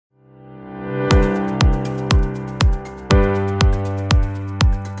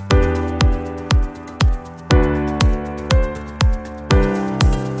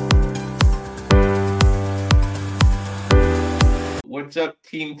What's up,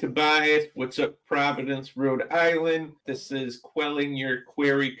 Team Tobias? What's up, Providence, Rhode Island? This is Quelling Your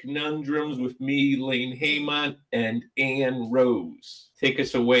Query Conundrums with me, Lane Haymont, and Ann Rose. Take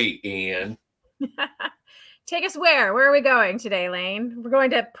us away, Ann. Take us where? Where are we going today, Lane? We're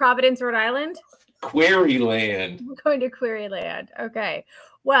going to Providence, Rhode Island? Queryland. We're going to Queryland. Okay.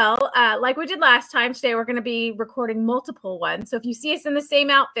 Well, like we did last time, today we're going to be recording multiple ones. So if you see us in the same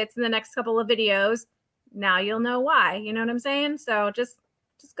outfits in the next couple of videos, now you'll know why. You know what I'm saying? So just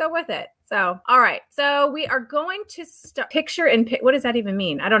go with it. So, all right. So we are going to start picture in what does that even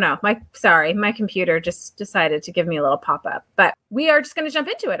mean? I don't know. My computer just decided to give me a little pop-up, but we are just going to jump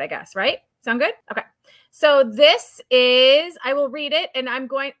into it, I guess, right? Sound good? Okay. So this is, I will read it, and I'm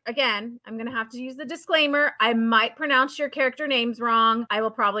going to have to use the disclaimer. I might pronounce your character names wrong. I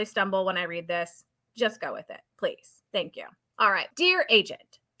will probably stumble when I read this. Just go with it, please. Thank you. All right. Dear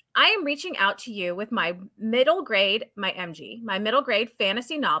Agent, I am reaching out to you with my middle grade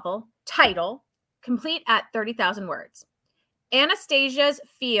fantasy novel title, complete at 30,000 words. Anastasia's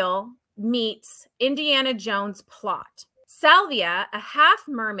feel meets Indiana Jones plot. Salvia, a half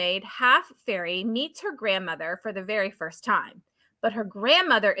mermaid, half fairy, meets her grandmother for the very first time. But her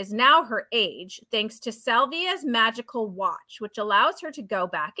grandmother is now her age thanks to Salvia's magical watch, which allows her to go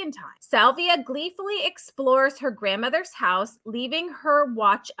back in time. Salvia gleefully explores her grandmother's house, leaving her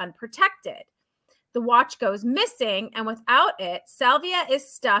watch unprotected. The watch goes missing, and without it, Salvia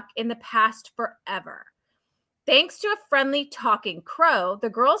is stuck in the past forever. Thanks to a friendly talking crow, the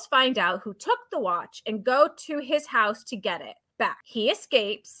girls find out who took the watch and go to his house to get it back. He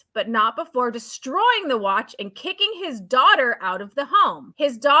escapes, but not before destroying the watch and kicking his daughter out of the home.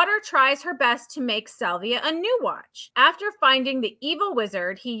 His daughter tries her best to make Salvia a new watch. After finding the evil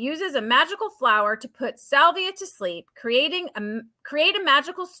wizard, he uses a magical flower to put Salvia to sleep, create a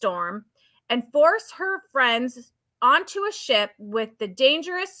magical storm, and force her friends onto a ship with the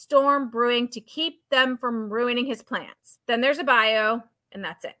dangerous storm brewing to keep them from ruining his plans. Then there's a bio, and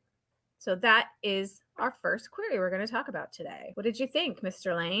that's it. So that is our first query we're going to talk about today. What did you think,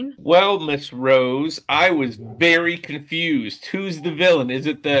 Mr. Lane? Well, Miss Rose, I was very confused. Who's the villain? Is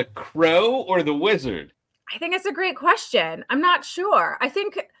it the crow or the wizard? I think it's a great question. I'm not sure. I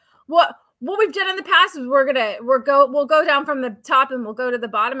think what we've done in the past is we'll go down from the top and we'll go to the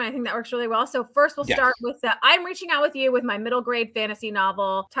bottom. And I think that works really well. So first we'll start with I'm reaching out with you with my middle grade fantasy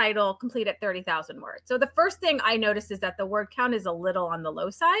novel title, complete at 30,000 words. So the first thing I noticed is that the word count is a little on the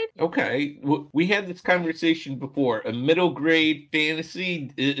low side. Okay. We had this conversation before. A middle grade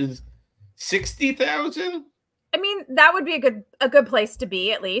fantasy is 60,000? I mean, that would be a good place to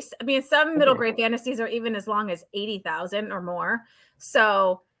be, at least. I mean, some middle grade fantasies are even as long as 80,000 or more.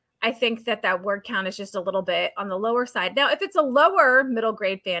 So I think that word count is just a little bit on the lower side. Now, if it's a lower middle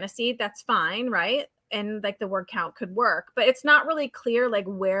grade fantasy, that's fine, right? And like the word count could work, but it's not really clear like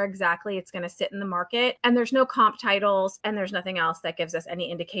where exactly it's going to sit in the market. And there's no comp titles and there's nothing else that gives us any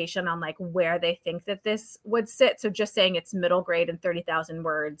indication on like where they think that this would sit. So just saying it's middle grade and 30,000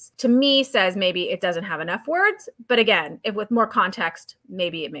 words to me says maybe it doesn't have enough words. But again, if with more context,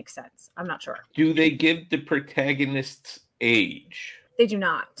 maybe it makes sense. I'm not sure. Do they give the protagonist's age? They do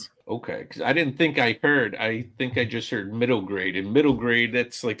not. Okay, because I didn't think I heard. I think I just heard middle grade. And middle grade,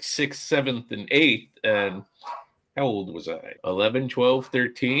 that's like 6th, 7th, and 8th. And how old was I? 11, 12,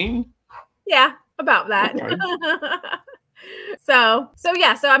 13? Yeah, about that. Okay. So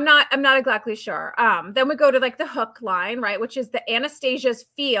I'm not exactly sure. Then we go to like the hook line, right? Which is the Anastasia's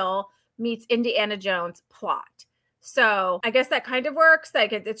feel meets Indiana Jones plot. So I guess that kind of works.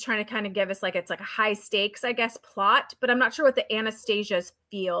 Like it's trying to kind of give us like, it's like a high stakes, I guess, plot, but I'm not sure what the Anastasia's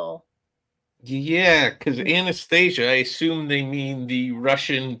feel. Yeah, because Anastasia, I assume they mean the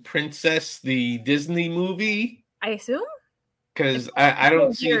Russian princess, the Disney movie. I assume? Because I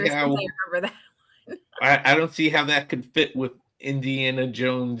don't see how I remember that. I don't see how that could fit with Indiana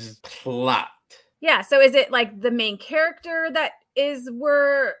Jones plot. Yeah, so is it like the main character that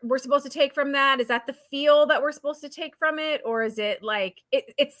we're supposed to take from that? Is that the feel that we're supposed to take from it? Or is it like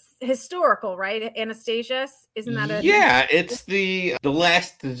it's historical, right? Anastasia's, isn't that Yeah, it's the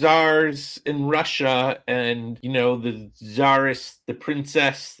last czars in Russia, and the czarist, the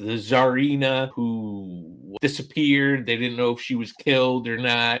princess, the czarina who disappeared. They didn't know if she was killed or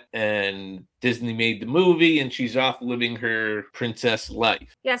not, and Disney made the movie and she's off living her princess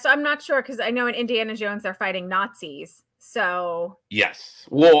life. Yeah, so I'm not sure because I know in Indiana Jones they're fighting Nazis. So yes.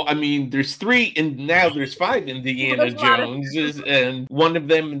 Well, I mean, there's 3 and now there's 5 Indiana Joneses, and one of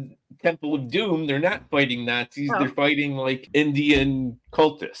them, Temple of Doom, they're not fighting Nazis, they're fighting like Indian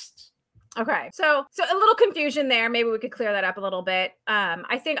cultists. Okay. So a little confusion there. Maybe we could clear that up a little bit.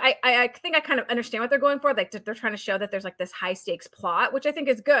 I think I think I kind of understand what they're going for. Like they're trying to show that there's like this high stakes plot, which I think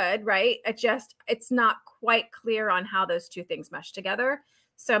is good, right? It's not quite clear on how those two things mesh together.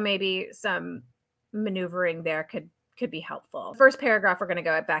 So maybe some maneuvering there could be helpful. First paragraph we're going to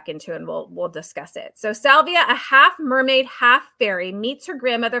go back into and we'll discuss it. So Salvia, a half mermaid, half fairy, meets her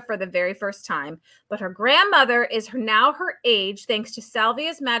grandmother for the very first time, but her grandmother is now her age thanks to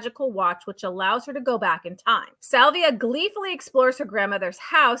Salvia's magical watch, which allows her to go back in time. Salvia gleefully explores her grandmother's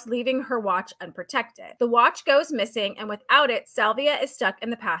house, leaving her watch unprotected. The watch goes missing, and without it, Salvia is stuck in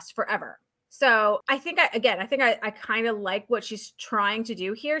the past forever. So I think I kind of like what she's trying to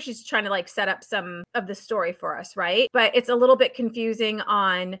do here. She's trying to like set up some of the story for us, right? But it's a little bit confusing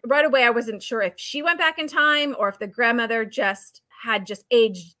on right away. I wasn't sure if she went back in time or if the grandmother had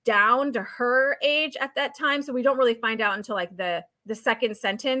aged down to her age at that time. So we don't really find out until like the second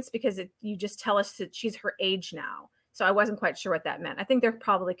sentence because you just tell us that she's her age now. So I wasn't quite sure what that meant. I think there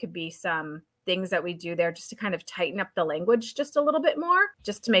probably could be some things that we do there just to kind of tighten up the language just a little bit more,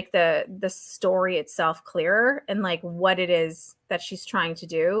 just to make the story itself clearer and like what it is that she's trying to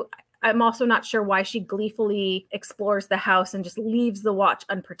do. I'm also not sure why she gleefully explores the house and just leaves the watch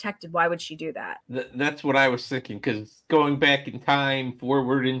unprotected. Why would she do that? That's what I was thinking, because going back in time,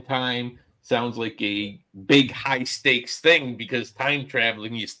 forward in time, sounds like a big high stakes thing, because time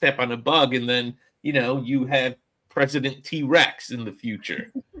traveling, you step on a bug and then, you have President T-Rex in the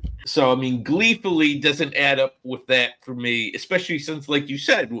future. So, I mean, gleefully doesn't add up with that for me, especially since, like you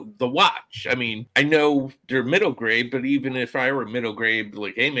said, the watch. I mean, I know they're middle grade, but even if I were middle grade,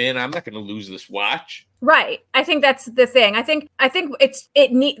 like, hey, man, I'm not going to lose this watch. Right. I think that's the thing. I think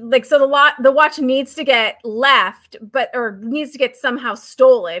the watch needs to get left, or needs to get somehow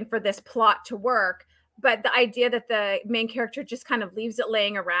stolen for this plot to work. But the idea that the main character just kind of leaves it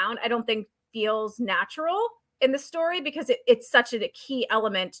laying around, I don't think feels natural in the story, because it's such a key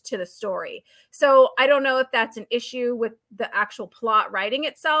element to the story. So I don't know if that's an issue with the actual plot writing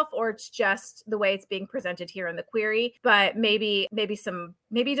itself, or it's just the way it's being presented here in the query. But maybe it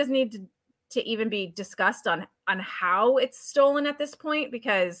doesn't need to even be discussed on how it's stolen at this point,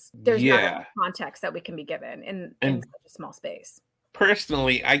 because there's not enough context that we can be given in such a small space.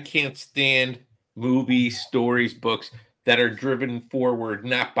 Personally, I can't stand movies, stories, books that are driven forward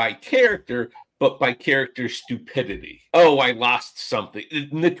not by character, but by character stupidity. Oh, I lost something.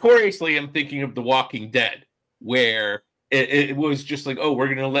 Notoriously, I'm thinking of The Walking Dead, where it was just like, oh, we're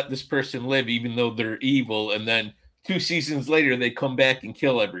going to let this person live even though they're evil. And then 2 seasons later, they come back and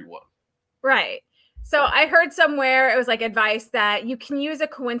kill everyone. Right. So I heard somewhere it was like advice that you can use a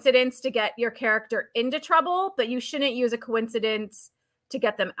coincidence to get your character into trouble, but you shouldn't use a coincidence to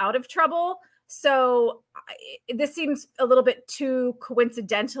get them out of trouble. So this seems a little bit too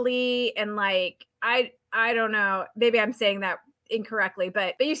coincidentally, and like I don't know, maybe I'm saying that incorrectly,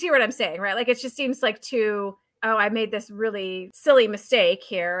 but you see what I'm saying, right? Like it just seems like I made this really silly mistake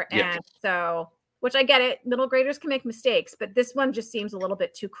here, and so, which I get it, middle graders can make mistakes, but this one just seems a little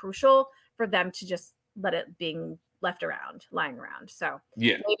bit too crucial for them to just let it being left around, lying around. So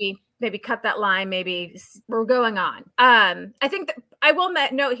maybe cut that line. Maybe we're going on. I think that I will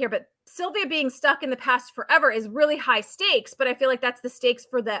note here, but Sylvia being stuck in the past forever is really high stakes, but I feel like that's the stakes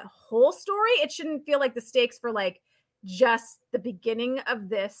for the whole story. It shouldn't feel like the stakes for like just the beginning of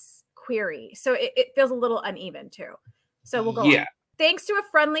this query. So it feels a little uneven too. So we'll go on. Thanks to a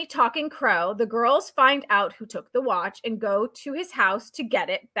friendly talking crow, the girls find out who took the watch and go to his house to get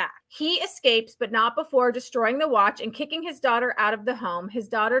it back. He escapes, but not before destroying the watch and kicking his daughter out of the home. His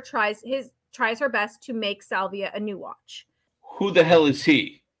daughter tries her best to make Salvia a new watch. Who the hell is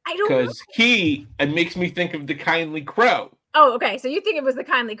he? I don't know. Because it makes me think of the kindly crow. Oh, okay. So you think it was the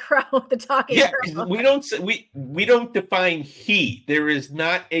kindly crow, the talking crow? We don't define he. There is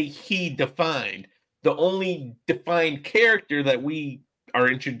not a he defined. The only defined character that we are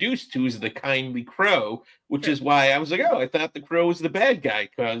introduced to is the kindly crow, which is why I was like, oh, I thought the crow was the bad guy,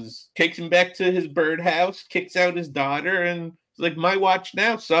 because takes him back to his birdhouse, kicks out his daughter, and it's like, my watch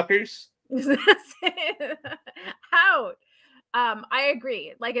now, suckers. Out. I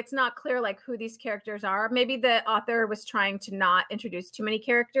agree. Like, it's not clear like who these characters are. Maybe the author was trying to not introduce too many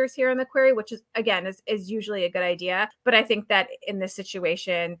characters here in the query, which is, again, is usually a good idea. But I think that in this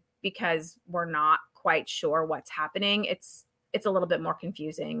situation, because we're not quite sure what's happening, it's a little bit more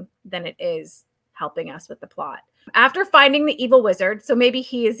confusing than it is helping us with the plot. After finding the evil wizard, so maybe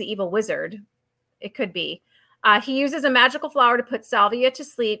he is the evil wizard, it could be, he uses a magical flower to put Salvia to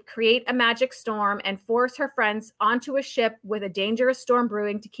sleep, create a magic storm, and force her friends onto a ship with a dangerous storm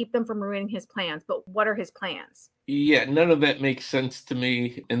brewing to keep them from ruining his plans. But what are his plans? Yeah, none of that makes sense to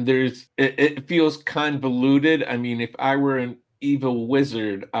me. And it feels convoluted. I mean, if I were an evil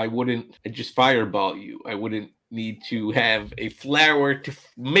wizard, I'd just fireball you. I wouldn't need to have a flower to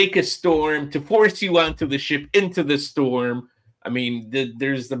make a storm, to force you onto the ship into the storm. I mean,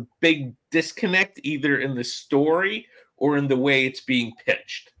 there's a big disconnect either in the story or in the way it's being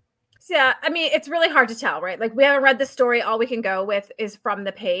pitched. Yeah, I mean, it's really hard to tell, right? Like we haven't read the story. All we can go with is from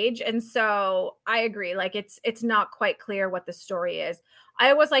the page. And so I agree. Like it's not quite clear what the story is.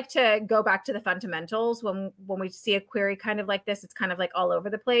 I always like to go back to the fundamentals when we see a query kind of like this. It's kind of like all over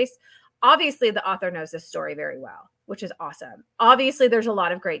the place. Obviously, the author knows this story very well, which is awesome. Obviously, there's a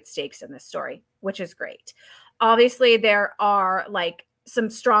lot of great stakes in this story, which is great. Obviously, there are like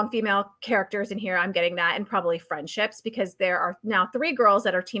some strong female characters in here. I'm getting that, and probably friendships, because there are now 3 girls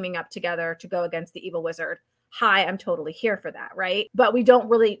that are teaming up together to go against the evil wizard. Hi, I'm totally here for that, right? But we don't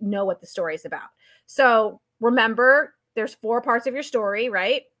really know what the story is about. So remember, there's 4 parts of your story,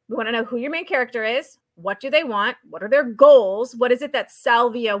 right? We want to know who your main character is. What do they want? What are their goals? What is it that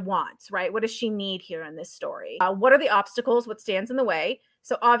Salvia wants, right? What does she need here in this story? What are the obstacles? What stands in the way?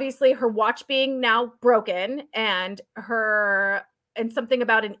 So obviously her watch being now broken and something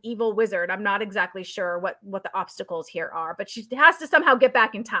about an evil wizard. I'm not exactly sure what the obstacles here are, but she has to somehow get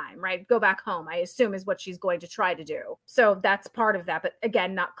back in time, right? Go back home, I assume, is what she's going to try to do. So that's part of that, but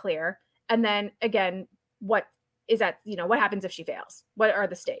again, not clear. And then again, what is that, what happens if she fails? What are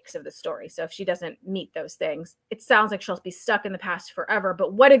the stakes of the story? So if she doesn't meet those things, it sounds like she'll be stuck in the past forever,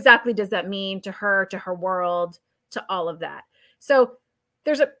 but what exactly does that mean to her, to her world, to all of that? So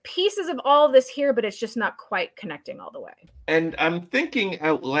there's pieces of all of this here, but it's just not quite connecting all the way. And I'm thinking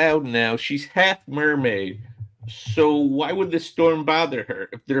out loud now, she's half mermaid. So why would the storm bother her?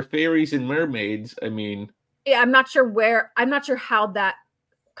 If they're fairies and mermaids, I mean. Yeah, I'm not sure how that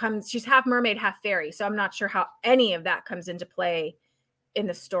comes. She's half mermaid, half fairy. So I'm not sure how any of that comes into play in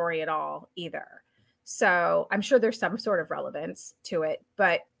the story at all either. So I'm sure there's some sort of relevance to it.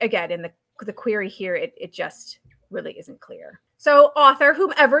 But again, in the query here, it just really isn't clear. So author,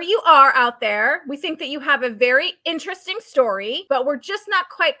 whomever you are out there, we think that you have a very interesting story, but we're just not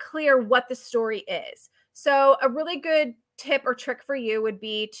quite clear what the story is. So a really good tip or trick for you would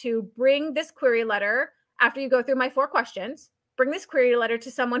be to bring this query letter after you go through my 4 questions. Bring this query letter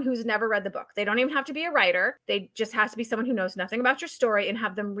to someone who's never read the book. They don't even have to be a writer. They just has to be someone who knows nothing about your story, and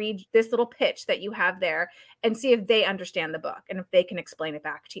have them read this little pitch that you have there and see if they understand the book and if they can explain it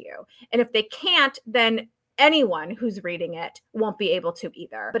back to you. And if they can't, then anyone who's reading it won't be able to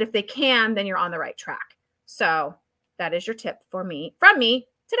either. But if they can, then you're on the right track. So that is your tip from me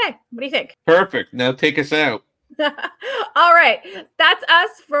today. What do you think? Perfect. Now take us out. All right. That's us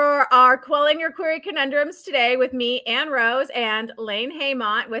for our Quelling Your Query Conundrums today with me, Ann Rose, and Lane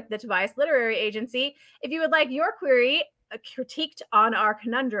Haymont with the Tobias Literary Agency. If you would like your query critiqued on our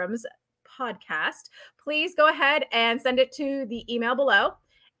Conundrums podcast, please go ahead and send it to the email below,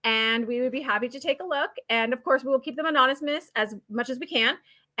 and we would be happy to take a look. And of course, we will keep them anonymous as much as we can,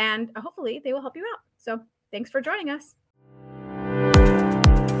 and hopefully they will help you out. So thanks for joining us.